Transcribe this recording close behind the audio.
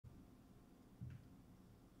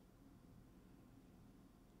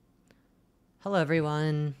Hello,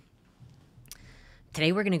 everyone.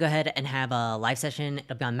 Today we're going to go ahead and have a live session.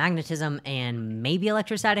 It'll be on magnetism and maybe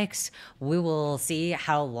electrostatics. We will see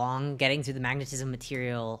how long getting through the magnetism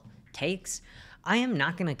material takes. I am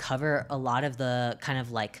not going to cover a lot of the kind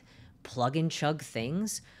of like plug and chug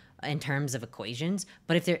things in terms of equations,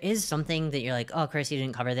 but if there is something that you're like, oh, Chris, you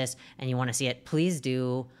didn't cover this and you want to see it, please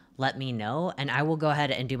do let me know, and I will go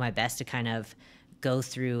ahead and do my best to kind of go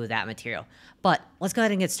through that material. But let's go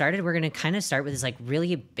ahead and get started. We're going to kind of start with this like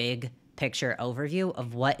really big picture overview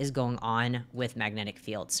of what is going on with magnetic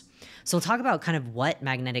fields. So we'll talk about kind of what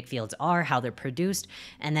magnetic fields are, how they're produced,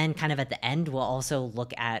 and then kind of at the end, we'll also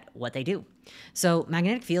look at what they do. So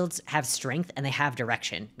magnetic fields have strength and they have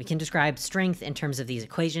direction. We can describe strength in terms of these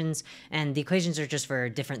equations, and the equations are just for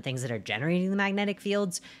different things that are generating the magnetic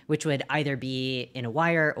fields, which would either be in a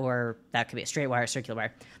wire or that could be a straight wire, circular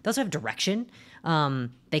wire. They also have direction.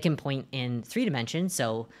 They can point in 3 dimensions,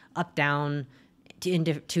 so up, down, in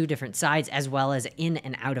 2 different sides, as well as in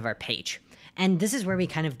and out of our page. And this is where we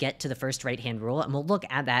kind of get to the first right-hand rule, and we'll look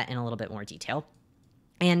at that in a little bit more detail.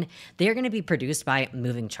 And they're going to be produced by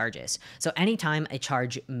moving charges. So anytime a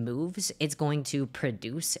charge moves, it's going to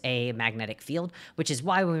produce a magnetic field, which is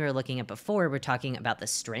why when we were looking at before, we're talking about the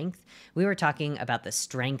strength. We were talking about the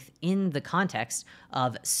strength in the context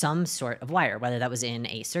of some sort of wire, whether that was in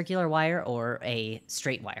a circular wire or a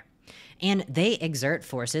straight wire. And they exert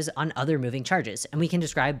forces on other moving charges. And we can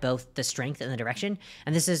describe both the strength and the direction.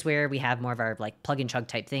 And this is where we have more of our like plug and chug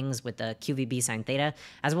type things with the QVB sine theta,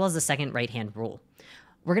 as well as the second right-hand rule.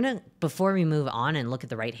 We're going to, before we move on and look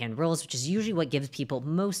at the right-hand rules, which is usually what gives people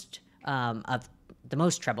most of the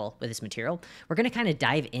most trouble with this material, we're going to kind of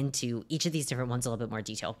dive into each of these different ones a little bit more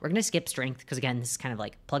detail. We're going to skip strength because, again, this is kind of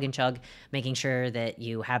like plug and chug, making sure that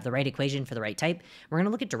you have the right equation for the right type. We're going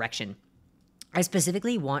to look at direction. I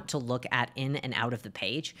specifically want to look at in and out of the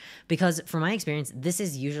page because from my experience, this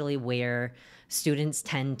is usually where students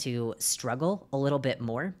tend to struggle a little bit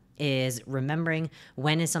more, is remembering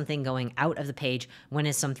when is something going out of the page, when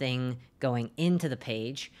is something going into the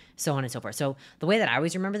page, so on and so forth. So the way that I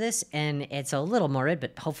always remember this, and it's a little morbid,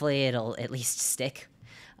 but hopefully it'll at least stick,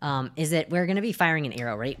 is that we're going to be firing an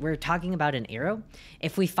arrow, right? We're talking about an arrow.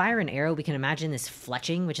 If we fire an arrow, we can imagine this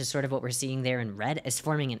fletching, which is sort of what we're seeing there in red, as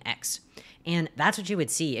forming an X. And that's what you would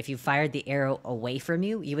see if you fired the arrow away from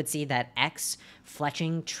you. You would see that X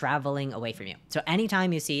fletching, traveling away from you. So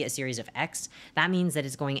anytime you see a series of X, that means that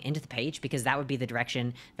it's going into the page because that would be the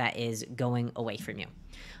direction that is going away from you.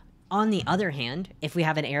 On the other hand, if we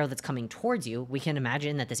have an arrow that's coming towards you, we can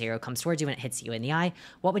imagine that this arrow comes towards you and it hits you in the eye.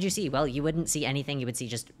 What would you see? Well, you wouldn't see anything. You would see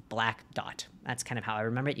just black dot. That's kind of how I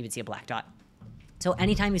remember it. You would see a black dot. So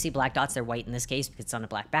anytime you see black dots, they're white in this case because it's on a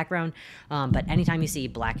black background, but anytime you see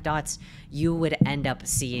black dots, you would end up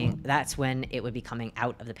seeing, that's when it would be coming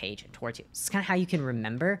out of the page towards you. So it's kind of how you can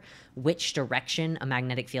remember which direction a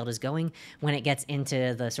magnetic field is going when it gets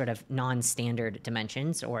into the sort of non-standard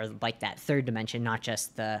dimensions, or like that third dimension, not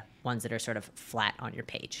just the ones that are sort of flat on your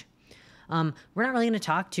page. We're not really going to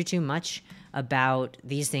talk too much about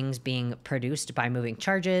these things being produced by moving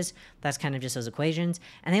charges. That's kind of just those equations.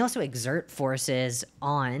 And they also exert forces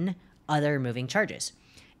on other moving charges.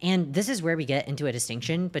 And this is where we get into a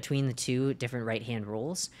distinction between the 2 different right-hand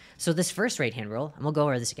rules. So this first right-hand rule, and we'll go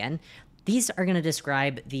over this again, these are going to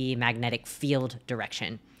describe the magnetic field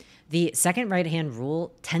direction. The second right-hand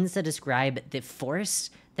rule tends to describe the force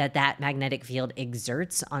that magnetic field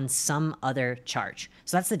exerts on some other charge.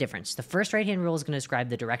 So that's the difference. The first right-hand rule is going to describe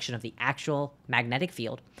the direction of the actual magnetic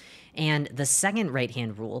field, and the second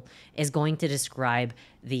right-hand rule is going to describe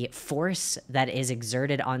the force that is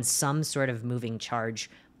exerted on some sort of moving charge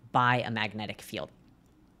by a magnetic field.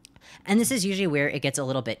 And this is usually where it gets a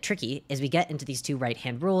little bit tricky, as we get into these 2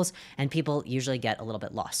 right-hand rules and people usually get a little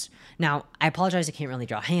bit lost. Now, I apologize, I can't really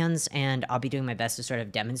draw hands, and I'll be doing my best to sort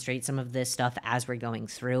of demonstrate some of this stuff as we're going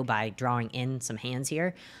through by drawing in some hands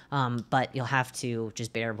here, but you'll have to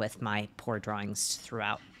just bear with my poor drawings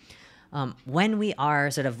throughout. When we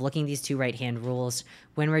are sort of looking at these 2 right-hand rules,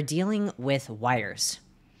 when we're dealing with wires,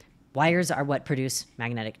 wires are what produce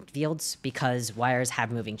magnetic fields because wires have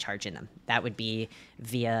moving charge in them. That would be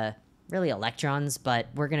via really electrons, but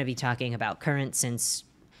we're going to be talking about current since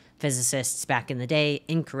physicists back in the day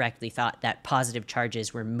incorrectly thought that positive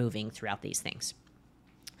charges were moving throughout these things.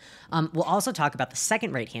 We'll also talk about the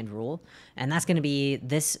second right-hand rule, and that's going to be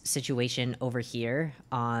this situation over here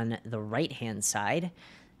on the right-hand side.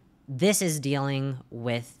 This is dealing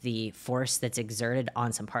with the force that's exerted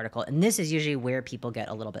on some particle, and this is usually where people get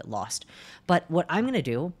a little bit lost. But what I'm going to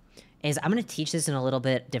do is I'm going to teach this in a little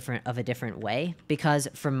bit different way, because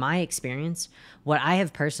from my experience, what I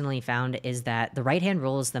have personally found is that the right hand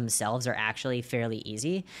rules themselves are actually fairly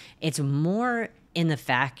easy. It's more in the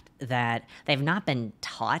fact that they've not been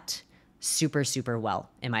taught super, super well,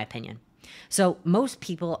 in my opinion. So most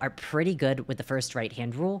people are pretty good with the first right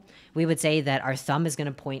hand rule. We would say that our thumb is going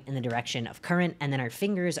to point in the direction of current, and then our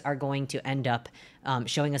fingers are going to end up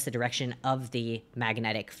showing us the direction of the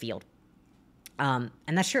magnetic field. And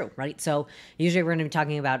that's true, right? So usually we're going to be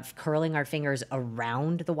talking about curling our fingers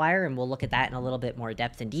around the wire, and we'll look at that in a little bit more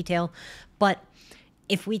depth and detail. But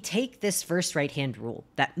if we take this first right-hand rule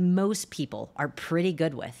that most people are pretty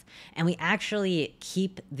good with, and we actually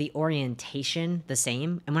keep the orientation the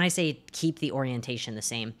same, and when I say keep the orientation the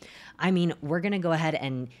same, I mean we're going to go ahead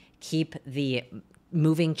and keep the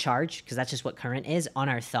moving charge, because that's just what current is, on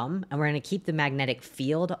our thumb, and we're going to keep the magnetic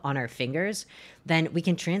field on our fingers, then we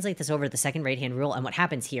can translate this over to the second right-hand rule. And what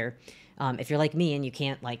happens here, if you're like me and you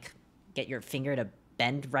can't like get your finger to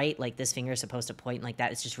bend right, like this finger is supposed to point like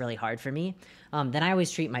that, it's just really hard for me, then I always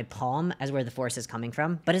treat my palm as where the force is coming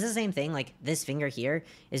from. But it's the same thing, like this finger here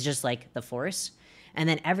is just like the force, and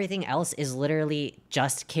then everything else is literally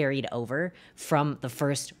just carried over from the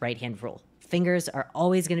first right-hand rule. Fingers are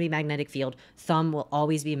always going to be magnetic field. Thumb will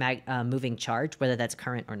always be moving charge, whether that's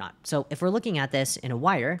current or not. So if we're looking at this in a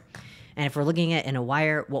wire, and if we're looking at in a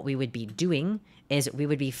wire, what we would be doing is we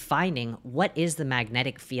would be finding what is the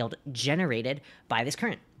magnetic field generated by this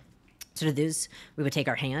current. So to do this, we would take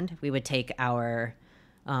our hand, we would take our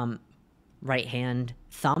right hand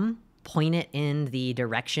thumb, point it in the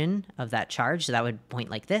direction of that charge. So that would point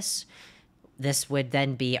like this. This would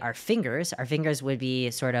then be our fingers. Our fingers would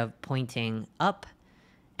be sort of pointing up.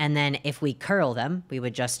 And then if we curl them, we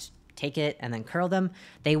would just take it and then curl them.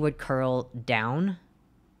 They would curl down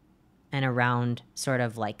and around sort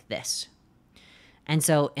of like this. And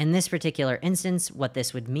so in this particular instance, what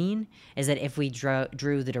this would mean is that if we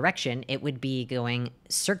drew the direction, it would be going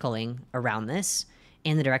circling around this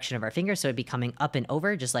in the direction of our finger. So it'd be coming up and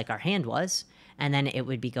over just like our hand was. And then it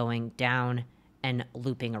would be going down and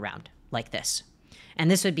looping around like this.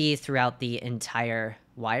 And this would be throughout the entire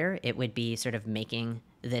wire. It would be sort of making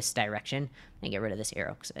this direction. Let me get rid of this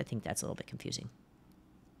arrow because I think that's a little bit confusing.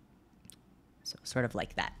 So sort of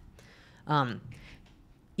like that.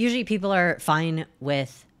 Usually people are fine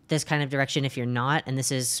with this kind of direction. If you're not, and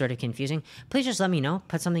this is sort of confusing, please just let me know.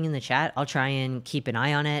 Put something in the chat. I'll try and keep an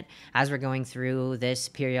eye on it as we're going through this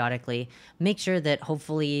periodically. Make sure that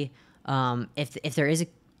hopefully if there is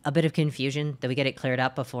a bit of confusion, that we get it cleared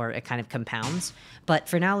up before it kind of compounds. But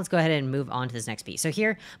for now, let's go ahead and move on to this next piece. So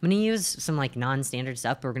here, I'm going to use some like non-standard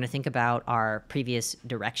stuff, but we're going to think about our previous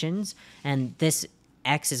directions. And this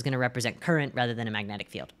X is going to represent current rather than a magnetic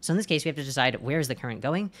field. So in this case, we have to decide where's the current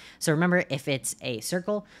going. So remember, if it's a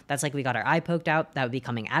circle, that's like we got our eye poked out, that would be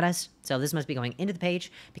coming at us. So this must be going into the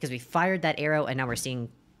page because we fired that arrow and now we're seeing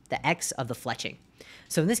the X of the fletching.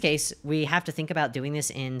 So in this case, we have to think about doing this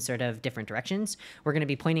in sort of different directions. We're going to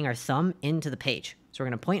be pointing our thumb into the page. So we're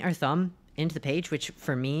going to point our thumb into the page, which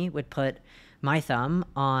for me would put my thumb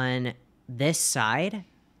on this side,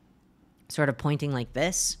 sort of pointing like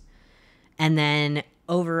this. And then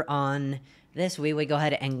over on this, we would go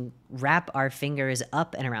ahead and wrap our fingers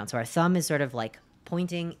up and around. So our thumb is sort of like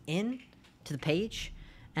pointing in to the page,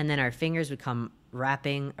 and then our fingers would come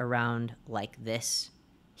wrapping around like this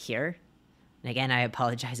here. And again, I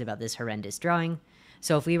apologize about this horrendous drawing.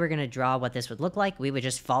 So if we were going to draw what this would look like, we would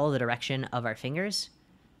just follow the direction of our fingers,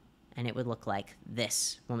 and it would look like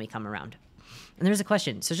this when we come around. And there's a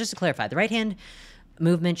question. So just to clarify, the right hand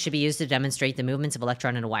movement should be used to demonstrate the movements of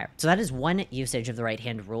electron in a wire. So that is one usage of the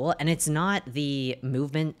right-hand rule, and it's not the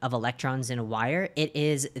movement of electrons in a wire. It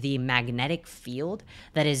is the magnetic field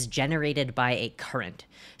that is generated by a current.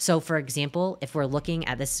 So for example, if we're looking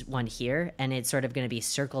at this one here, and it's sort of going to be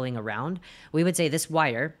circling around, we would say this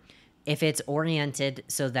wire, if it's oriented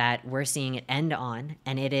so that we're seeing it end on,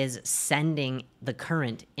 and it is sending the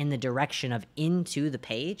current in the direction of into the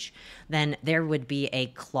page, then there would be a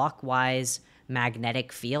clockwise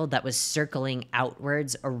magnetic field that was circling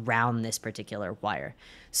outwards around this particular wire.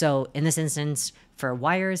 So in this instance, for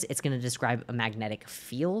wires, it's going to describe a magnetic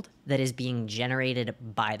field that is being generated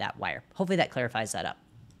by that wire. Hopefully that clarifies that up.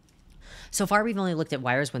 So far, we've only looked at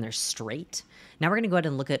wires when they're straight. Now we're going to go ahead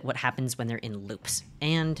and look at what happens when they're in loops.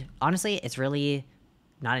 And honestly, it's really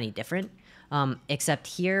not any different. Except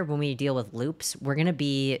here, when we deal with loops, we're going to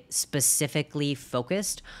be specifically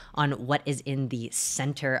focused on what is in the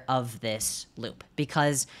center of this loop,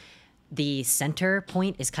 because the center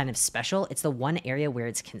point is kind of special. It's the one area where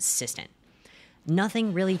it's consistent.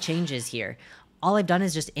 Nothing really changes here. all I've done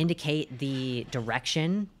is just indicate the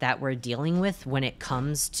direction that we're dealing with when it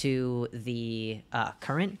comes to the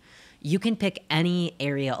current. You can pick any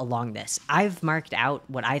area along this. I've marked out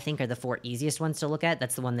what I think are the 4 easiest ones to look at.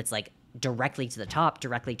 That's the one that's like directly to the top,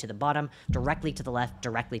 directly to the bottom, directly to the left,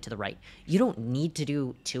 directly to the right. You don't need to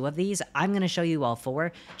do 2 of these. I'm going to show you all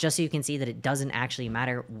 4 just so you can see that it doesn't actually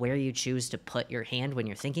matter where you choose to put your hand when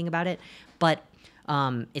you're thinking about it. But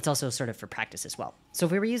it's also sort of for practice as well. So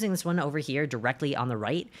if we were using this one over here directly on the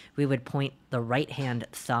right, we would point the right hand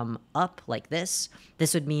thumb up like this.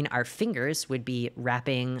 This would mean our fingers would be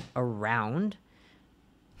wrapping around.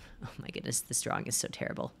 Oh my goodness, this drawing is so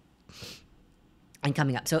terrible. And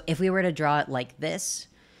coming up. So if we were to draw it like this,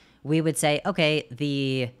 we would say, okay,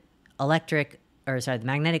 the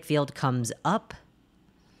magnetic field comes up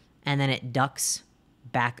and then it ducks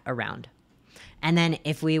back around. And then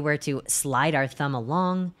if we were to slide our thumb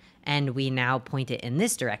along and we now point it in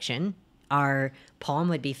this direction, our palm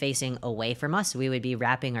would be facing away from us. We would be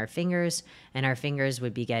wrapping our fingers, and our fingers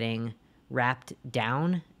would be getting wrapped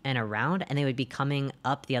down and around, and they would be coming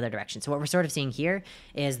up the other direction. So what we're sort of seeing here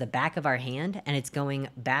is the back of our hand, and it's going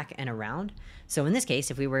back and around. So in this case,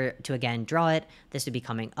 if we were to again draw it, this would be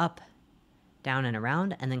coming up, down and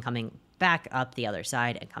around, and then coming back up the other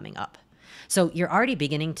side and coming up. So you're already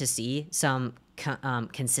beginning to see some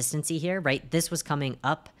consistency here, right? This was coming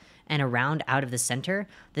up and around out of the center.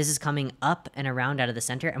 This is coming up and around out of the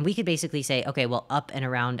center. And we could basically say, okay, well, up and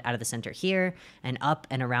around out of the center here, and up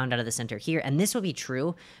and around out of the center here. And this will be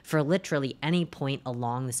true for literally any point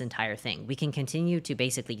along this entire thing. We can continue to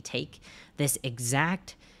basically take this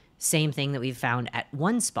exact same thing that we've found at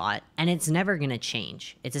one spot, and it's never going to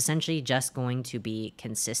change. It's essentially just going to be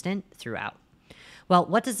consistent throughout. Well,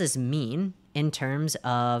 what does this mean in terms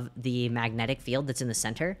of the magnetic field that's in the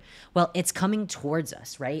center? Well, it's coming towards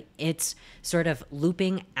us, right? It's sort of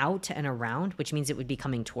looping out and around, which means it would be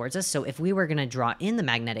coming towards us. So if we were going to draw in the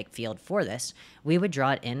magnetic field for this, we would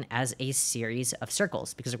draw it in as a series of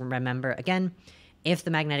circles. Because remember, again, if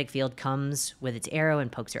the magnetic field comes with its arrow and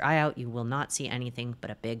pokes your eye out, you will not see anything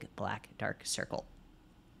but a big black dark circle.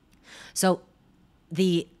 So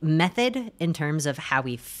the method in terms of how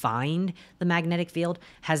we find the magnetic field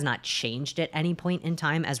has not changed at any point in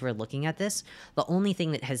time as we're looking at this. The only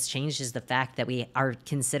thing that has changed is the fact that we are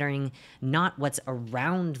considering not what's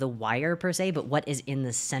around the wire per se, but what is in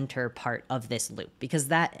the center part of this loop, because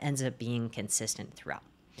that ends up being consistent throughout.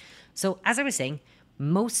 So as I was saying,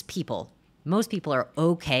 most people are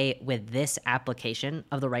okay with this application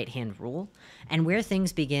of the right-hand rule. And where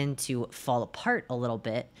things begin to fall apart a little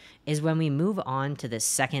bit is when we move on to the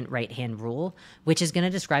second right-hand rule, which is going to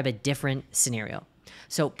describe a different scenario.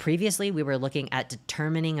 So previously, we were looking at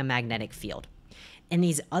determining a magnetic field. In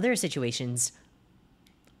these other situations,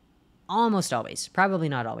 almost always, probably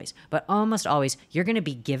not always, but almost always, you're going to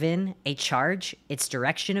be given a charge, its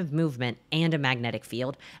direction of movement, and a magnetic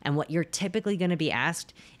field. And what you're typically going to be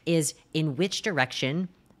asked is, in which direction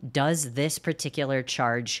does this particular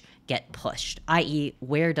charge get pushed? I.e.,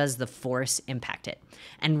 where does the force impact it?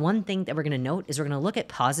 And one thing that we're going to note is we're going to look at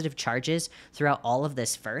positive charges throughout all of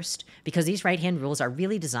this first, because these right-hand rules are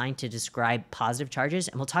really designed to describe positive charges,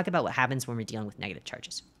 and we'll talk about what happens when we're dealing with negative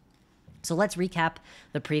charges. So let's recap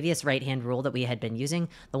the previous right-hand rule that we had been using,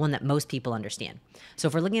 the one that most people understand. So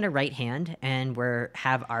if we're looking at a right hand and we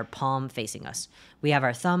have our palm facing us, we have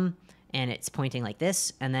our thumb and it's pointing like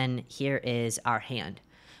this, and then here is our hand.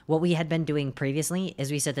 What we had been doing previously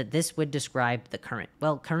is we said that this would describe the current.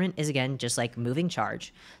 Well, current is, again, just like moving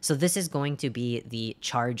charge. So this is going to be the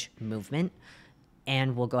charge movement,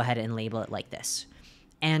 and we'll go ahead and label it like this.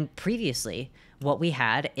 And previously, what we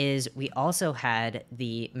had is we also had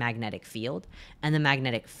the magnetic field, and the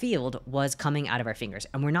magnetic field was coming out of our fingers.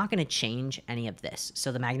 And we're not going to change any of this.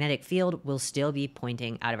 So the magnetic field will still be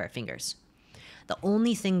pointing out of our fingers. The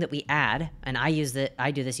only thing that we add, and I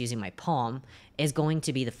do this using my palm, is going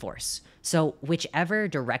to be the force. So whichever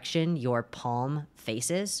direction your palm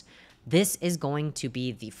faces, this is going to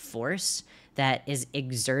be the force that is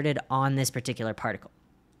exerted on this particular particle.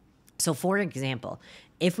 So for example,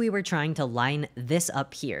 if we were trying to line this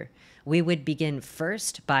up here, we would begin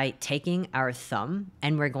first by taking our thumb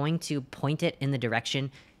and we're going to point it in the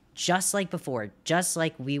direction just like before, just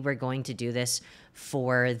like we were going to do this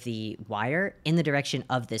for the wire, in the direction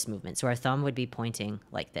of this movement. So our thumb would be pointing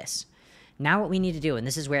like this. Now what we need to do, and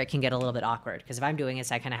this is where it can get a little bit awkward, because if I'm doing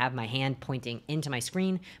this, I kind of have my hand pointing into my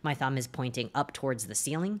screen, my thumb is pointing up towards the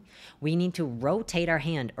ceiling. We need to rotate our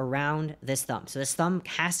hand around this thumb. So this thumb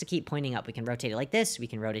has to keep pointing up. We can rotate it like this, we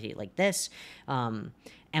can rotate it like this,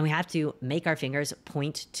 and we have to make our fingers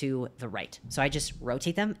point to the right. So I just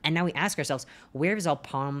rotate them, and now we ask ourselves, where is our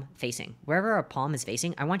palm facing? Wherever our palm is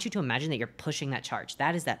facing, I want you to imagine that you're pushing that charge.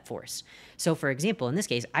 That is that force. So for example, in this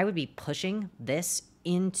case, I would be pushing this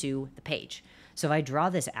into the page. So if I draw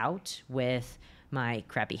this out with my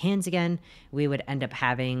crappy hands again, we would end up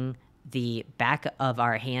having the back of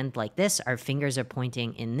our hand like this. Our fingers are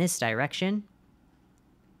pointing in this direction,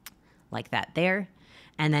 like that there.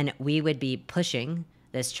 And then we would be pushing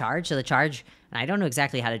this charge. So the charge, and I don't know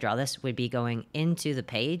exactly how to draw this, would be going into the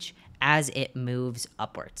page as it moves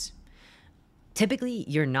upwards. Typically,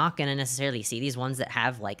 you're not going to necessarily see these ones that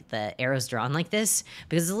have like the arrows drawn like this,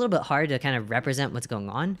 because it's a little bit hard to kind of represent what's going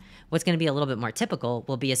on. What's going to be a little bit more typical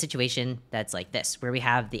will be a situation that's like this, where we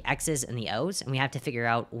have the X's and the O's, and we have to figure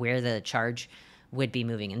out where the charge would be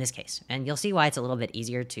moving in this case. And you'll see why it's a little bit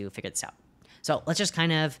easier to figure this out. So let's just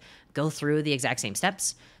kind of go through the exact same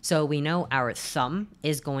steps. So we know our thumb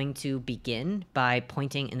is going to begin by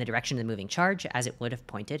pointing in the direction of the moving charge, as it would have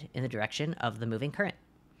pointed in the direction of the moving current.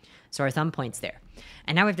 So our thumb points there.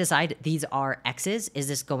 And now we've decided these are X's. Is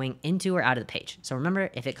this going into or out of the page? So remember,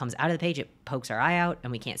 if it comes out of the page, it pokes our eye out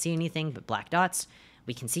and we can't see anything but black dots.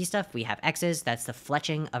 We can see stuff. We have X's. That's the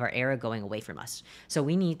fletching of our arrow going away from us. So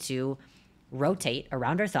we need to rotate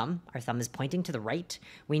around our thumb. Our thumb is pointing to the right.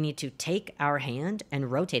 We need to take our hand and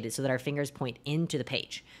rotate it so that our fingers point into the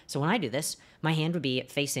page. So when I do this, my hand would be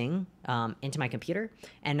facing into my computer,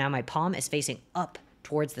 and now my palm is facing up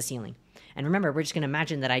towards the ceiling. And remember, we're just going to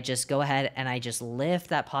imagine that I just go ahead and I just lift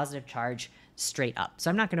that positive charge straight up. So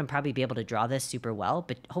I'm not going to probably be able to draw this super well,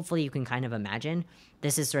 but hopefully you can kind of imagine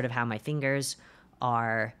this is sort of how my fingers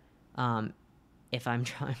are if I'm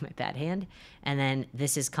drawing my bad hand, and then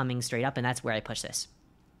this is coming straight up, and that's where I push this.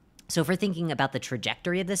 So if we're thinking about the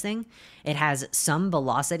trajectory of this thing, it has some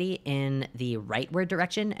velocity in the rightward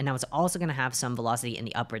direction, and now it's also going to have some velocity in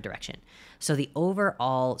the upward direction. So the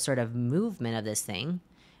overall sort of movement of this thing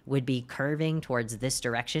would be curving towards this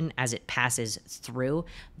direction as it passes through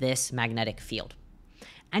this magnetic field.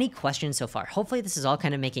 Any questions so far? Hopefully this is all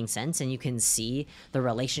kind of making sense and you can see the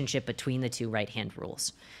relationship between the two right-hand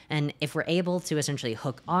rules. And if we're able to essentially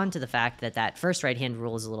hook on to the fact that that first right-hand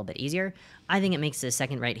rule is a little bit easier, I think it makes the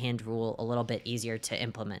second right-hand rule a little bit easier to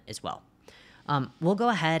implement as well. We'll go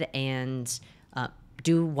ahead and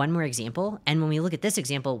do one more example. And when we look at this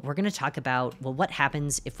example, we're going to talk about, well, what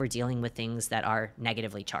happens if we're dealing with things that are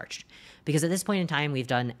negatively charged? Because at this point in time, we've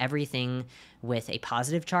done everything with a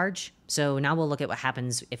positive charge. So now we'll look at what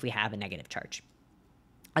happens if we have a negative charge.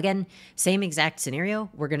 Again, same exact scenario.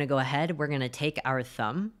 We're going to go ahead. We're going to take our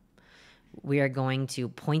thumb. We are going to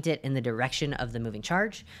point it in the direction of the moving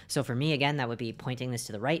charge. So for me, again, that would be pointing this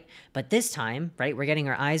to the right. But this time, right, we're getting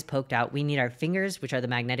our eyes poked out. We need our fingers, which are the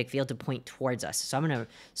magnetic field, to point towards us. So I'm going to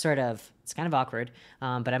sort of, it's kind of awkward,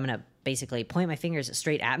 but I'm going to basically point my fingers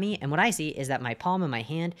straight at me. And what I see is that my palm of my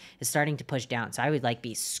hand is starting to push down. So I would like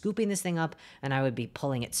be scooping this thing up and I would be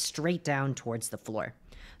pulling it straight down towards the floor.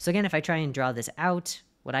 So again, if I try and draw this out,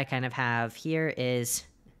 what I kind of have here is,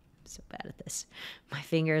 so bad at this, my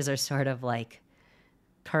fingers are sort of like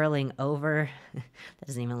curling over. That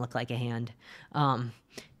doesn't even look like a hand. And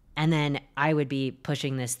then I would be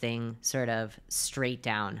pushing this thing sort of straight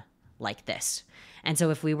down like this. And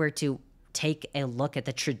so if we were to take a look at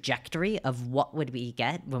the trajectory of what would we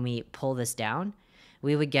get when we pull this down,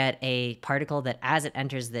 we would get a particle that as it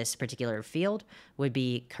enters this particular field would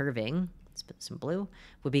be curving, let's put some blue,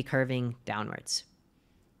 would be curving downwards.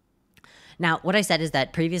 Now, what I said is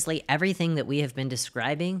that previously everything that we have been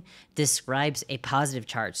describing describes a positive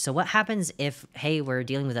charge. So what happens if, hey, we're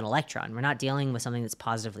dealing with an electron? We're not dealing with something that's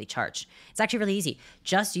positively charged. It's actually really easy.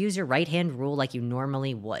 Just use your right-hand rule like you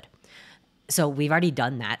normally would. So we've already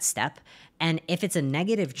done that step. And if it's a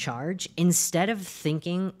negative charge, instead of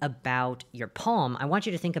thinking about your palm, I want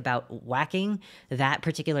you to think about whacking that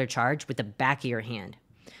particular charge with the back of your hand.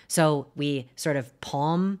 So we sort of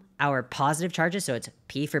palm our positive charges, so it's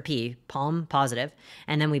P for P, palm positive,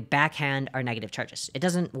 and then we backhand our negative charges. It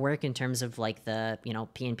doesn't work in terms of like the,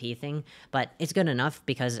 P and P thing, but it's good enough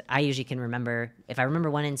because I usually can remember, if I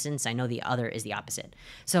remember one instance, I know the other is the opposite.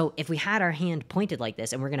 So if we had our hand pointed like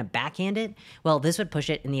this and we're going to backhand it, well, this would push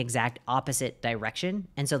it in the exact opposite direction.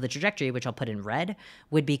 And so the trajectory, which I'll put in red,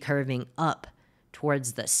 would be curving up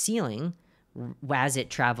towards the ceiling as it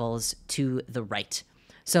travels to the right.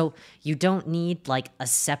 So you don't need like a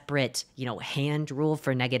separate, hand rule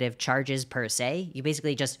for negative charges per se. You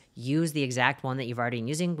basically just use the exact one that you've already been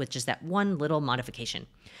using with just that one little modification.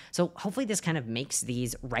 So hopefully this kind of makes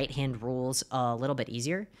these right-hand rules a little bit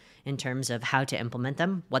easier in terms of how to implement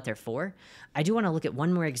them, what they're for. I do want to look at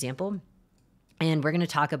one more example, and we're going to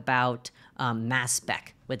talk about mass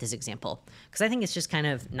spec with this example, because I think it's just kind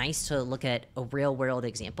of nice to look at a real world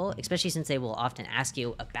example, especially since they will often ask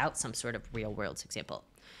you about some sort of real world example.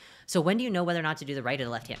 So when do you know whether or not to do the right or the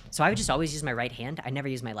left hand? So I would just always use my right hand. I never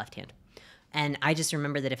use my left hand. And I just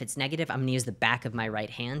remember that if it's negative, I'm going to use the back of my right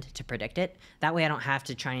hand to predict it. That way I don't have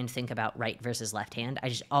to try and think about right versus left hand. I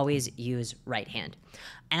just always use right hand.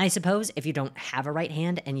 And I suppose if you don't have a right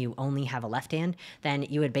hand and you only have a left hand, then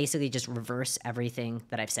you would basically just reverse everything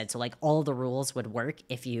that I've said. So like all the rules would work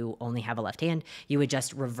if you only have a left hand. You would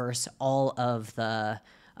just reverse all of the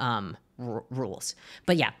rules.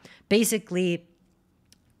 But yeah, basically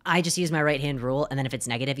I just use my right hand rule, and then if it's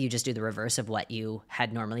negative, you just do the reverse of what you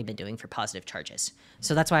had normally been doing for positive charges.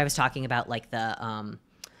 So that's why I was talking about like the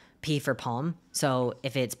P for palm. So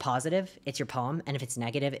if it's positive, it's your palm, and if it's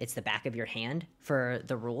negative, it's the back of your hand for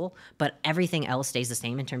the rule. But everything else stays the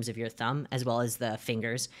same in terms of your thumb, as well as the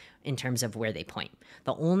fingers in terms of where they point.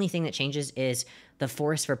 The only thing that changes is the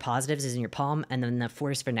force for positives is in your palm, and then the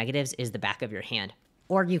force for negatives is the back of your hand.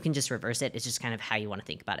 Or you can just reverse it. It's just kind of how you want to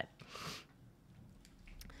think about it.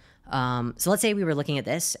 So let's say we were looking at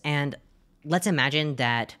this, and let's imagine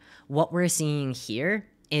that what we're seeing here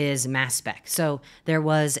is mass spec. So there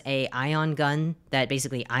was a ion gun that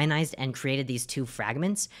basically ionized and created these two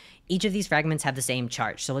fragments. Each of these fragments have the same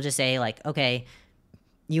charge. So we'll just say like, okay,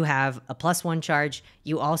 you have a +1 charge,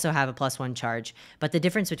 you also have a +1 charge, but the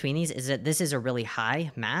difference between these is that this is a really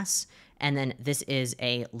high mass, and then this is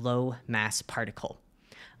a low mass particle.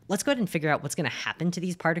 Let's go ahead and figure out what's going to happen to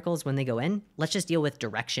these particles when they go in. Let's just deal with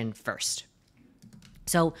direction first.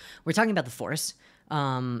 So we're talking about the force,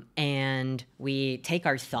 and we take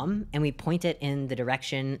our thumb and we point it in the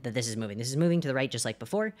direction that this is moving. This is moving to the right just like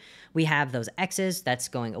before. We have those X's that's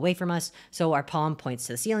going away from us, so our palm points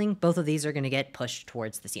to the ceiling. Both of these are going to get pushed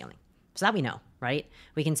towards the ceiling. So that we know, right?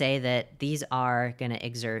 We can say that these are going to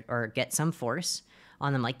exert or get some force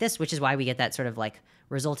on them like this, which is why we get that sort of like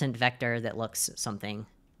resultant vector that looks something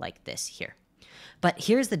like this here. But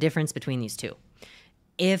here's the difference between these two.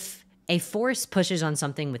 If a force pushes on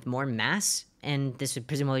something with more mass, and this would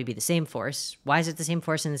presumably be the same force. Why is it the same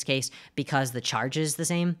force in this case? Because the charge is the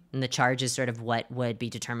same, and the charge is sort of what would be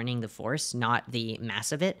determining the force, not the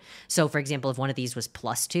mass of it. So for example, if one of these was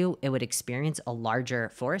 +2, it would experience a larger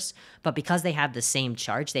force, but because they have the same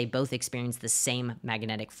charge, they both experience the same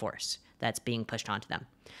magnetic force that's being pushed onto them.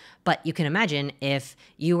 But you can imagine if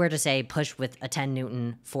you were to say push with a 10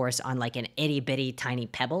 Newton force on like an itty bitty tiny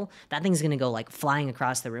pebble, that thing's gonna go like flying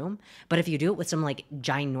across the room. But if you do it with some like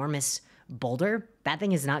ginormous boulder, that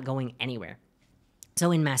thing is not going anywhere.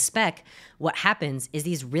 So in mass spec, what happens is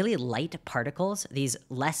these really light particles, these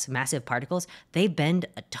less massive particles, they bend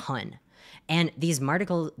a ton. And these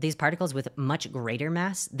particles with much greater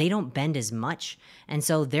mass, they don't bend as much, and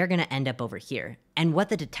so they're going to end up over here. And what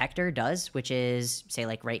the detector does, which is, say,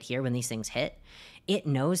 like right here when these things hit, it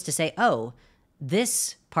knows to say, oh,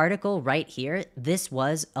 this particle right here, this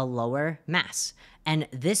was a lower mass. And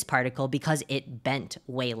this particle, because it bent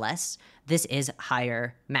way less, this is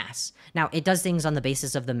higher mass. Now, it does things on the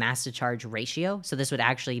basis of the mass to charge ratio, so this would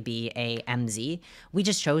actually be a MZ. We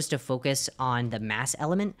just chose to focus on the mass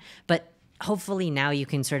element, but hopefully now you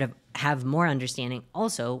can sort of have more understanding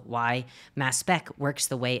also why mass spec works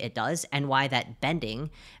the way it does and why that bending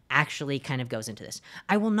actually kind of goes into this.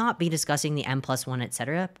 I will not be discussing the M+1,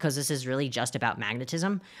 etc., because this is really just about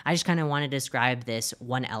magnetism. I just kind of want to describe this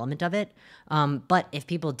one element of it. But if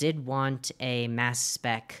people did want a mass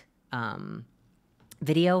spec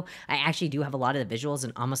video, I actually do have a lot of the visuals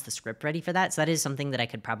and almost the script ready for that. So that is something that I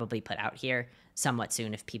could probably put out here somewhat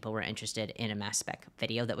soon if people were interested in a mass spec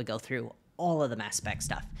video that would go through all of the mass spec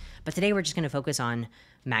stuff. But today we're just going to focus on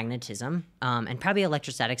magnetism and probably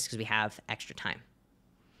electrostatics because we have extra time.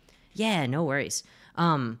 Yeah, no worries.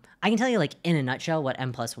 I can tell you like in a nutshell what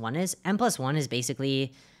M+1 is. M+1 is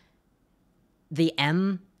basically the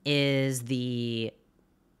M is the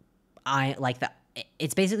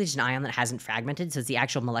it's basically just an ion that hasn't fragmented, so it's the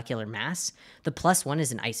actual molecular mass. The +1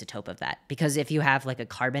 is an isotope of that, because if you have like a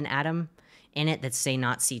carbon atom in it that's, say,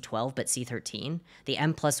 not C12 but C13, the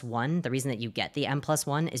M+1, the reason that you get the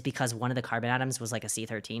M+1 is because one of the carbon atoms was like a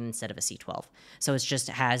C13 instead of a C12. So it just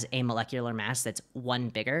has a molecular mass that's one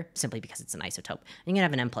bigger simply because it's an isotope. You can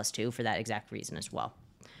have an M+2 for that exact reason as well.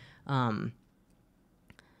 But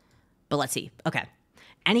let's see. Okay.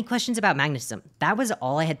 Any questions about magnetism? That was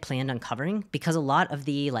all I had planned on covering, because a lot of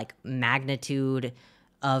the like magnitude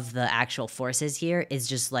of the actual forces here is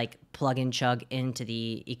just like plug and chug into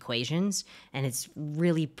the equations, and it's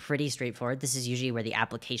really pretty straightforward. This is usually where the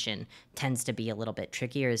application tends to be a little bit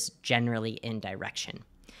trickier, is generally in direction.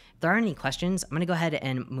 If there aren't any questions, I'm going to go ahead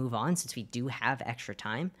and move on since we do have extra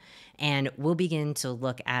time, and we'll begin to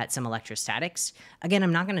look at some electrostatics. Again,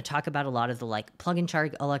 I'm not going to talk about a lot of the like plug and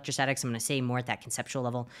chug electrostatics. I'm going to say more at that conceptual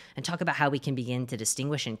level and talk about how we can begin to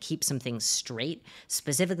distinguish and keep some things straight,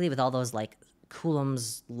 specifically with all those like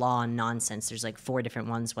Coulomb's law nonsense. There's like 4 different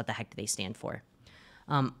ones. What the heck do they stand for?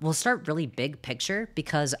 We'll start really big picture,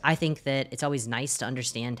 because I think that it's always nice to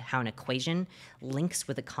understand how an equation links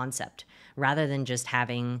with a concept, rather than just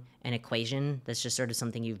having an equation that's just sort of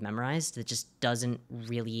something you've memorized that just doesn't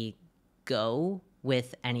really go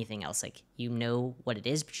with anything else. Like, you know what it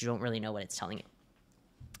is, but you don't really know what it's telling you.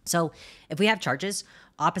 So if we have charges,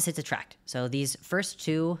 opposites attract. So these first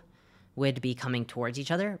 2 would be coming towards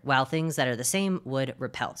each other, while things that are the same would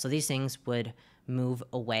repel. So these things would move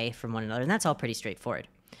away from one another, and that's all pretty straightforward.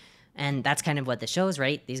 And that's kind of what this shows,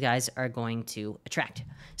 right? These guys are going to attract.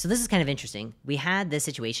 So this is kind of interesting. We had this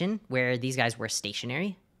situation where these guys were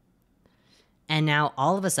stationary, and now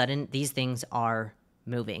all of a sudden these things are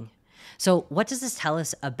moving. So what does this tell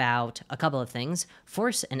us about a couple of things?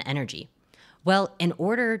 Force and energy. Well, in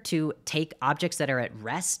order to take objects that are at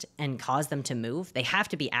rest and cause them to move, they have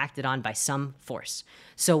to be acted on by some force.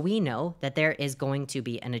 So we know that there is going to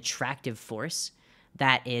be an attractive force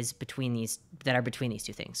that are between these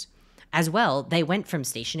 2 things. As well, they went from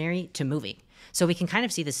stationary to moving. So we can kind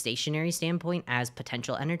of see the stationary standpoint as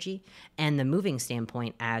potential energy and the moving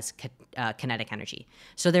standpoint as kinetic energy.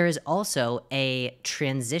 So there is also a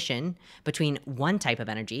transition between one type of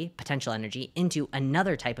energy, potential energy, into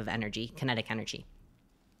another type of energy, kinetic energy.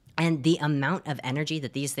 And the amount of energy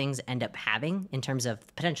that these things end up having in terms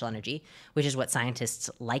of potential energy, which is what scientists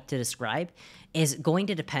like to describe, is going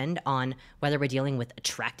to depend on whether we're dealing with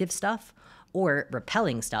attractive stuff or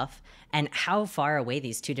repelling stuff, and how far away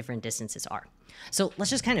these 2 different distances are. So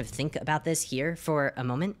let's just kind of think about this here for a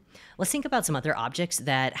moment. Let's think about some other objects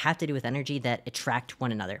that have to do with energy that attract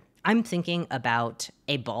one another. I'm thinking about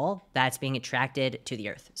a ball that's being attracted to the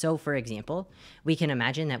earth. So for example, we can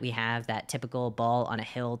imagine that we have that typical ball on a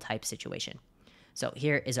hill type situation. So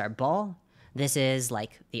here is our ball. This is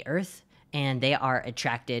like the earth, and they are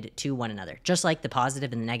attracted to one another, just like the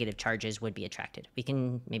positive and the negative charges would be attracted. We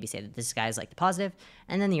can maybe say that this guy is like the positive,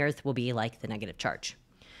 and then the earth will be like the negative charge.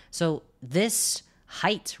 So this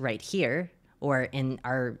height right here, or in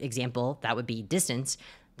our example, that would be distance,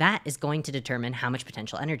 that is going to determine how much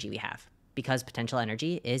potential energy we have, because potential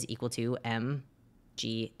energy is equal to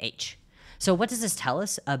mgh. So what does this tell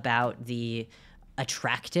us about the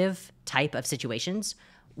attractive type of situations?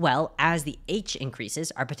 Well, as the h increases,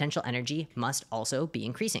 our potential energy must also be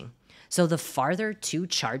increasing. So the farther 2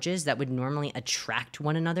 charges that would normally attract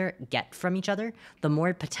one another get from each other, the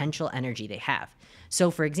more potential energy they have. So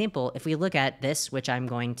for example, if we look at this, which I'm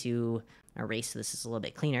going to erase so this is a little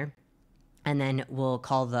bit cleaner, and then we'll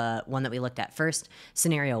call the one that we looked at first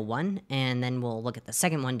scenario 1, and then we'll look at the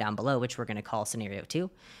second one down below, which we're going to call scenario 2.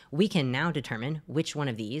 We can now determine which one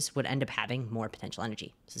of these would end up having more potential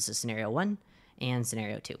energy. So this is scenario 1 and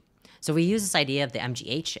scenario 2. So we use this idea of the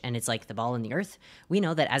MGH, and it's like the ball and the earth. We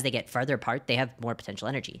know that as they get farther apart, they have more potential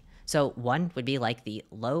energy. So 1 would be like the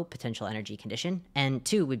low potential energy condition, and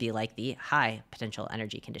 2 would be like the high potential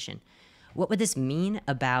energy condition. What would this mean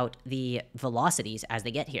about the velocities as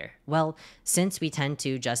they get here? Well, since we tend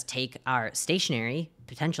to just take our stationary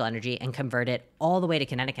potential energy and convert it all the way to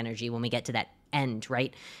kinetic energy when we get to that end,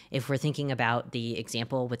 right? If we're thinking about the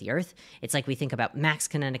example with the Earth, it's like we think about max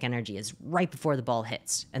kinetic energy is right before the ball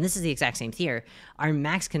hits. And this is the exact same here. Our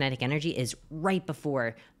max kinetic energy is right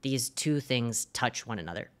before these 2 things touch one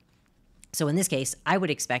another. So in this case, I would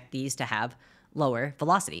expect these to have lower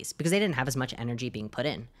velocities because they didn't have as much energy being put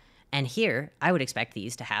in. And here, I would expect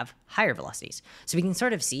these to have higher velocities. So we can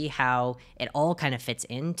sort of see how it all kind of fits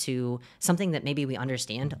into something that maybe we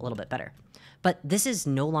understand a little bit better. But this is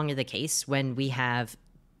no longer the case when we have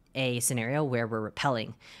a scenario where we're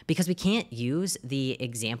repelling, because we can't use the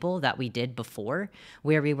example that we did before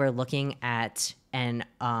where we were looking at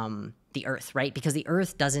the Earth, right? Because the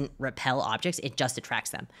Earth doesn't repel objects, it just attracts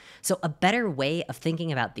them. So a better way of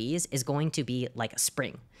thinking about these is going to be like a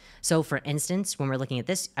spring. So for instance, when we're looking at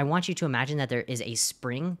this, I want you to imagine that there is a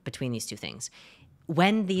spring between these 2 things.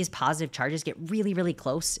 When these positive charges get really, really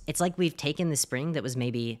close, it's like we've taken the spring that was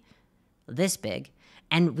maybe this big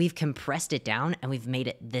and we've compressed it down and we've made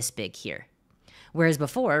it this big here. Whereas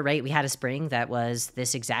before, right, we had a spring that was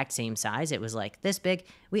this exact same size. It was like this big.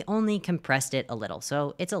 We only compressed it a little.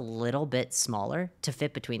 So it's a little bit smaller to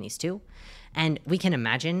fit between these two. And we can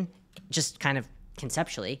imagine, just kind of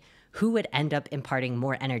conceptually, who would end up imparting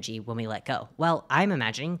more energy when we let go? Well, I'm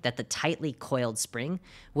imagining that the tightly coiled spring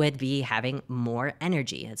would be having more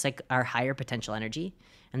energy. It's like our higher potential energy,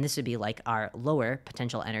 and this would be like our lower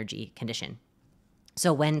potential energy condition.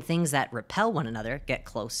 So when things that repel one another get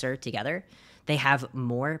closer together, they have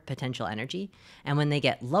more potential energy, and when they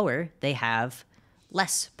get lower, they have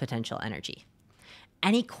less potential energy.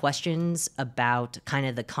 Any questions about kind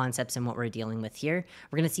of the concepts and what we're dealing with here?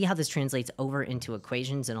 We're going to see how this translates over into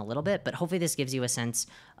equations in a little bit, but hopefully this gives you a sense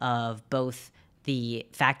of both the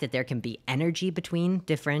fact that there can be energy between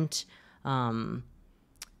different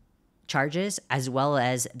charges, as well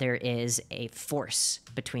as there is a force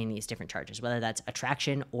between these different charges, whether that's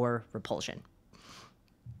attraction or repulsion.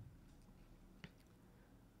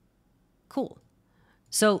 Cool.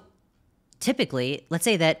 So typically, let's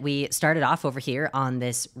say that we started off over here on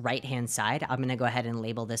this right-hand side. I'm going to go ahead and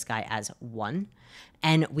label this guy as 1.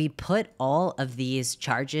 And we put all of these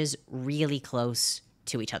charges really close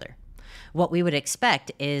to each other. What we would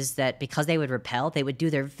expect is that because they would repel, they would do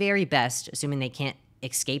their very best, assuming they can't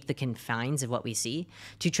escape the confines of what we see,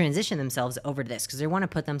 to transition themselves over to this, because they want to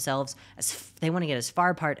put themselves, they want to get as far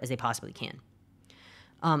apart as they possibly can.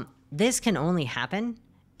 This can only happen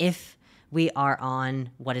if we are on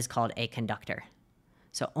what is called a conductor.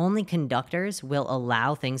 So only conductors will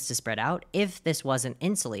allow things to spread out. If this was an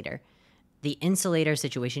insulator, the insulator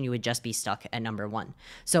situation, you would just be stuck at number 1.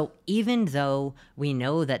 So even though we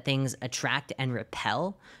know that things attract and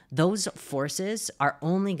repel, those forces are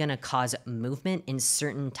only going to cause movement in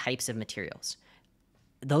certain types of materials.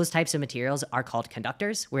 Those types of materials are called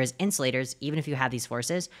conductors, whereas insulators, even if you have these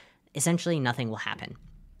forces, essentially nothing will happen.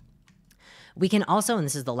 We can also, and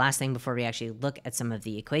this is the last thing before we actually look at some of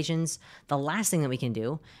the equations, the last thing that we can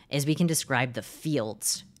do is we can describe the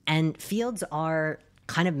fields. And fields are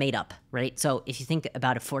kind of made up, right? So if you think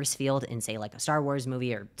about a force field in, say, like a Star Wars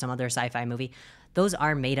movie or some other sci-fi movie, those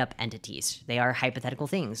are made up entities. They are hypothetical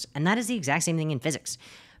things. And that is the exact same thing in physics.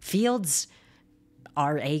 Fields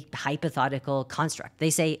are a hypothetical construct. They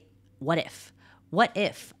say, what if? What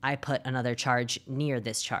if I put another charge near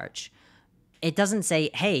this charge? It doesn't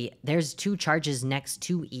say, hey, there's 2 charges next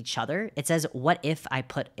to each other. It says, what if I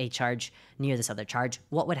put a charge near this other charge?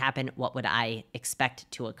 What would happen? What would I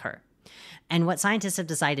expect to occur? And what scientists have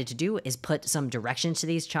decided to do is put some direction to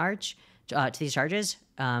these charges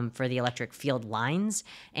for the electric field lines.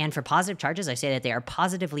 And for positive charges, I say that they are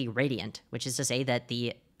positively radiant, which is to say that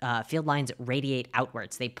the field lines radiate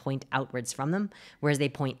outwards. They point outwards from them, whereas they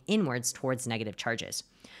point inwards towards negative charges.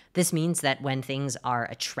 This means that when things are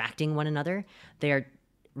attracting one another, their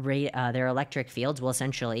electric fields will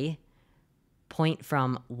essentially point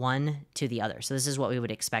from one to the other. So this is what we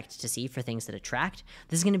would expect to see for things that attract.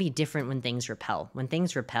 This is going to be different when things repel. When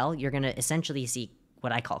things repel, you're going to essentially see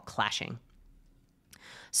what I call clashing.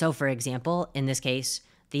 So for example, in this case,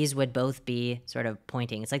 these would both be sort of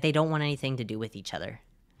pointing. It's like they don't want anything to do with each other.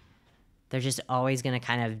 They're just always going to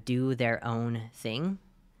kind of do their own thing,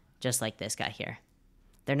 just like this guy here.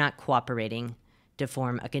 They're not cooperating to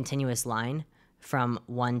form a continuous line from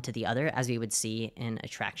one to the other, as we would see in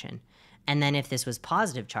attraction. And then if this was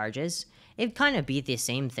positive charges, it'd kind of be the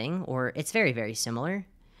same thing, or it's very, very similar,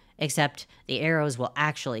 except the arrows will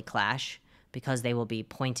actually clash because they will be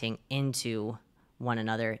pointing into one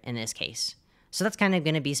another in this case. So that's kind of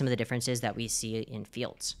going to be some of the differences that we see in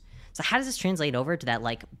fields. So how does this translate over to that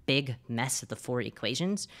like big mess of the 4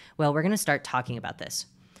 equations? Well, we're going to start talking about this.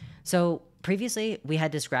 So previously, we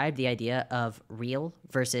had described the idea of real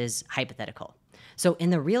versus hypothetical. So in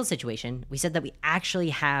the real situation, we said that we actually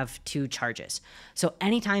have 2 charges. So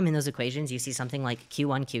anytime in those equations you see something like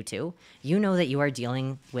Q1, Q2, you know that you are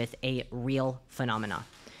dealing with a real phenomena.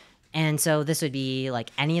 And so this would be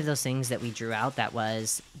like any of those things that we drew out that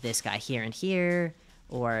was this guy here and here,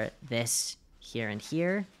 or this here and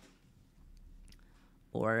here,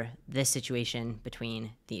 or this situation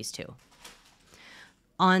between these 2.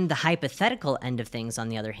 On the hypothetical end of things, on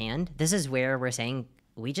the other hand, this is where we're saying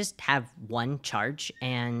we just have one charge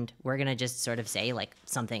and we're going to just sort of say like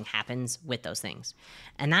something happens with those things.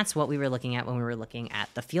 And that's what we were looking at when we were looking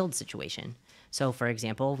at the field situation. So for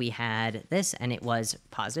example, we had this and it was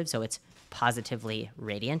positive, so it's positively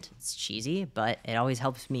radiant. It's cheesy, but it always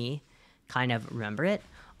helps me kind of remember it.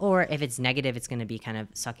 Or if it's negative, it's going to be kind of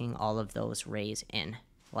sucking all of those rays in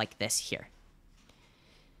like this here.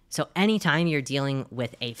 So anytime you're dealing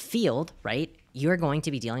with a field, right, you're going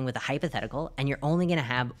to be dealing with a hypothetical, and you're only going to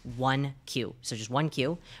have one Q. So just one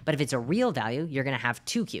Q. But if it's a real value, you're going to have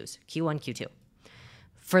two Qs, Q1,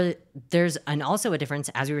 Q2. There's also a difference,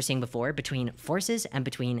 as we were saying before, between forces and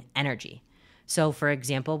between energy. So for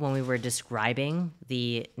example, when we were describing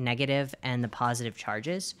the negative and the positive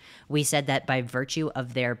charges, we said that by virtue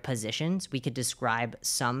of their positions, we could describe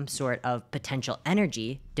some sort of potential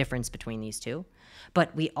energy difference between these two.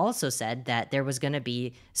 But we also said that there was going to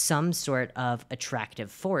be some sort of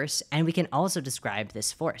attractive force, and we can also describe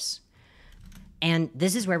this force. And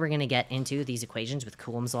this is where we're going to get into these equations with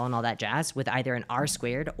Coulomb's law and all that jazz with either an R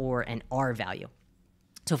squared or an R value.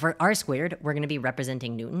 So for R squared, we're going to be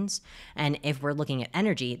representing newtons. And if we're looking at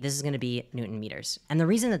energy, this is going to be Newton meters. And the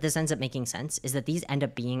reason that this ends up making sense is that these end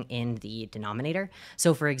up being in the denominator.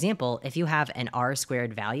 So for example, if you have an R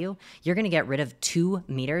squared value, you're going to get rid of 2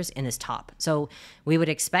 meters in this top. So we would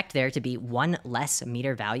expect there to be 1 less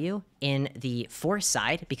meter value in the force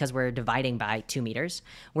side because we're dividing by 2 meters.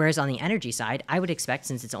 Whereas on the energy side, I would expect,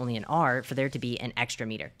 since it's only an R, for there to be an extra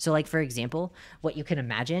meter. So like, for example, what you can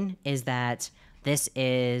imagine is that this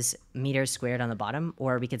is meters squared on the bottom,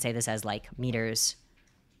 or we could say this as like meters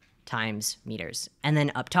times meters. And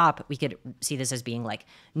then up top, we could see this as being like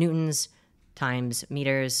newtons times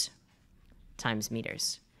meters times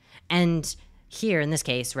meters. And here in this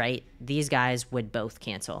case, right, these guys would both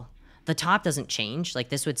cancel. The top doesn't change. Like,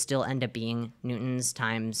 this would still end up being newtons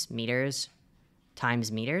times meters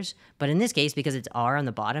times meters. But in this case, because it's R on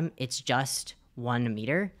the bottom, it's just 1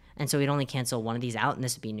 meter. And so we'd only cancel one of these out, and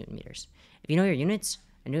this would be Newton meters. If you know your units,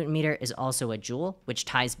 a Newton meter is also a joule, which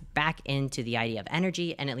ties back into the idea of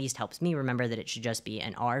energy, and at least helps me remember that it should just be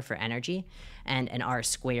an R for energy and an R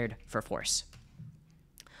squared for force.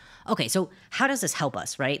 Okay, so how does this help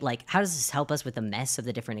us, right? Like, how does this help us with the mess of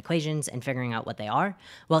the different equations and figuring out what they are?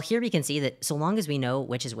 Well, here we can see that so long as we know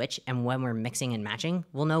which is which, and when we're mixing and matching,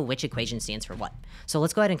 we'll know which equation stands for what. So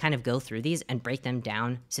let's go ahead and kind of go through these and break them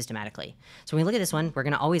down systematically. So when we look at this one, we're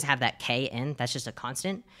going to always have that K in. That's just a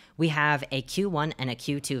constant. We have a Q1 and a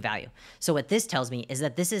Q2 value. So what this tells me is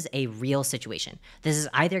that this is a real situation. This is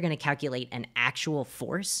either going to calculate an actual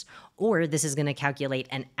force, or this is going to calculate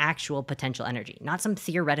an actual potential energy, not some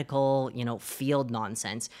theoretical, field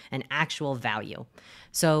nonsense, an actual value.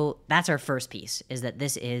 So that's our first piece, is that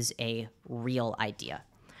this is a real idea.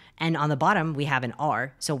 And on the bottom, we have an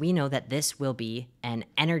R, so we know that this will be an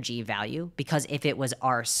energy value, because if it was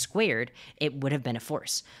R squared, it would have been a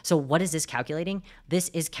force. So what is this calculating? This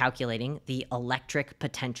is calculating the electric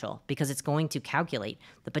potential, because it's going to calculate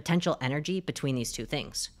the potential energy between these two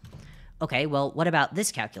things. Okay, well, what about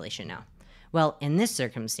this calculation now? Well, in this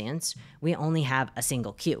circumstance, we only have a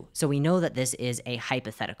single Q. So we know that this is a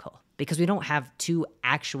hypothetical because we don't have 2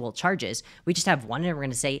 actual charges. We just have one, and we're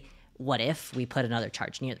going to say, what if we put another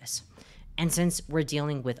charge near this? And since we're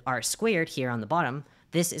dealing with R squared here on the bottom,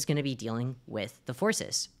 this is going to be dealing with the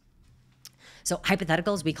forces. So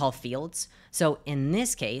hypotheticals we call fields. So in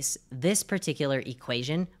this case, this particular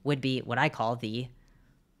equation would be what I call the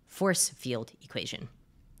force field equation.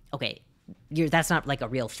 Okay, that's not like a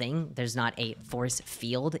real thing. There's not a force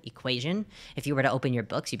field equation. If you were to open your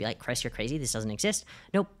books, you'd be like, Chris, you're crazy. This doesn't exist.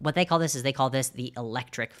 Nope. What they call this is they call this the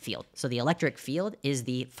electric field. So the electric field is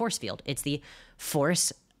the force field. It's the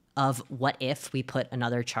force of what if we put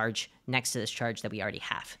another charge next to this charge that we already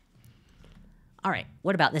have. All right,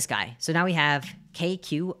 what about this guy? So now we have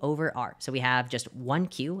KQ over R. So we have just one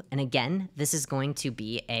Q. And again, this is going to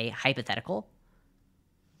be a hypothetical.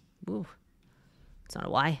 Ooh, it's not a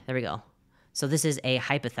Y. There we go. So this is a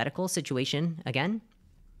hypothetical situation again.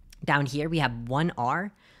 Down here, we have one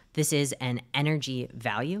R. This is an energy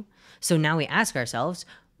value. So now we ask ourselves,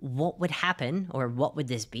 what would happen, or what would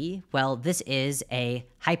this be? Well, this is a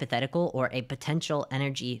hypothetical or a potential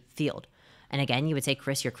energy field. And again, you would say,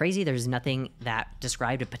 Chris, you're crazy. There's nothing that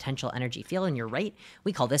described a potential energy field, and you're right.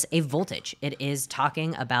 We call this a voltage. It is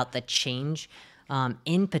talking about the change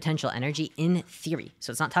in potential energy in theory.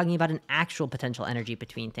 So it's not talking about an actual potential energy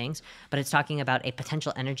between things, but it's talking about a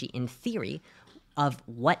potential energy in theory of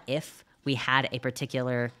what if we had a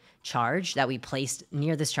particular charge that we placed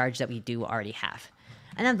near this charge that we do already have.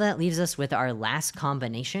 And then that leaves us with our last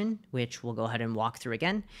combination, which we'll go ahead and walk through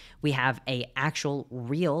again. We have a actual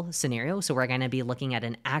real scenario. So we're going to be looking at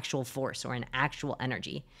an actual force or an actual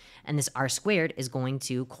energy. And this R squared is going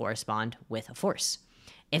to correspond with a force.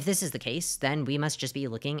 If this is the case, then we must just be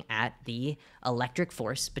looking at the electric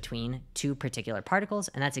force between 2 particular particles,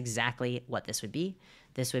 and that's exactly what this would be.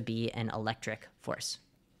 This would be an electric force.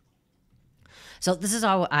 So this is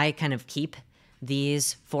how I kind of keep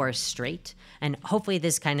these four straight. And hopefully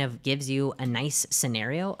this kind of gives you a nice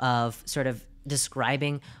scenario of sort of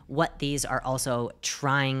describing what these are also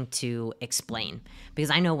trying to explain.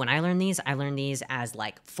 Because I know when I learned these as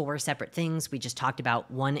like four separate things. We just talked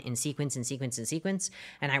about one in sequence,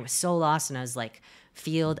 and I was so lost, and I was like,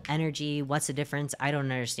 field, energy, what's the difference? I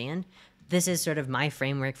don't understand. This is sort of my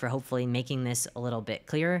framework for hopefully making this a little bit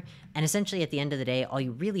clearer. And essentially, at the end of the day, all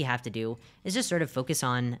you really have to do is just sort of focus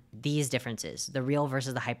on these differences, the real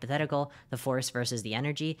versus the hypothetical, the force versus the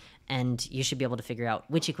energy, and you should be able to figure out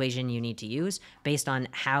which equation you need to use based on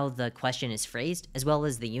how the question is phrased, as well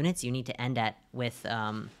as the units you need to end at with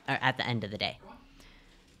at the end of the day.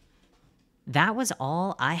 That was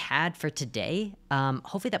all I had for today.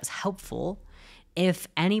 Hopefully that was helpful. If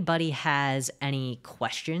anybody has any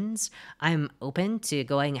questions, I'm open to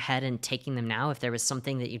going ahead and taking them now. If there was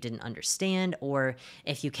something that you didn't understand, or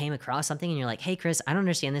if you came across something and you're like, hey, Chris, I don't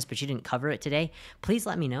understand this, but you didn't cover it today, please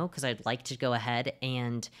let me know, because I'd like to go ahead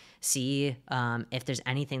and see if there's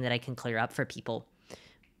anything that I can clear up for people.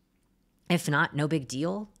 If not, no big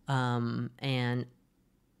deal. And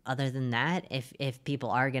other than that, if people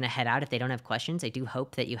are going to head out, if they don't have questions, I do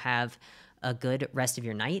hope that you have a good rest of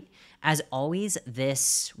your night. As always,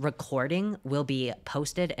 this recording will be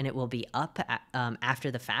posted and it will be up after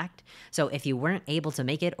the fact. So if you weren't able to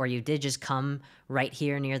make it, or you did just come right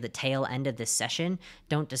here near the tail end of this session,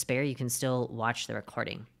 don't despair. You can still watch the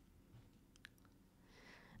recording.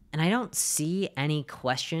 And I don't see any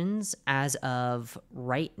questions as of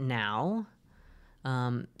right now.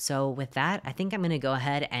 So with that, I think I'm going to go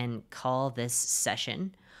ahead and call this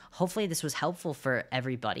session. Hopefully this was helpful for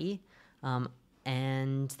everybody,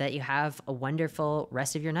 and that you have a wonderful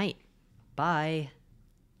rest of your night. Bye.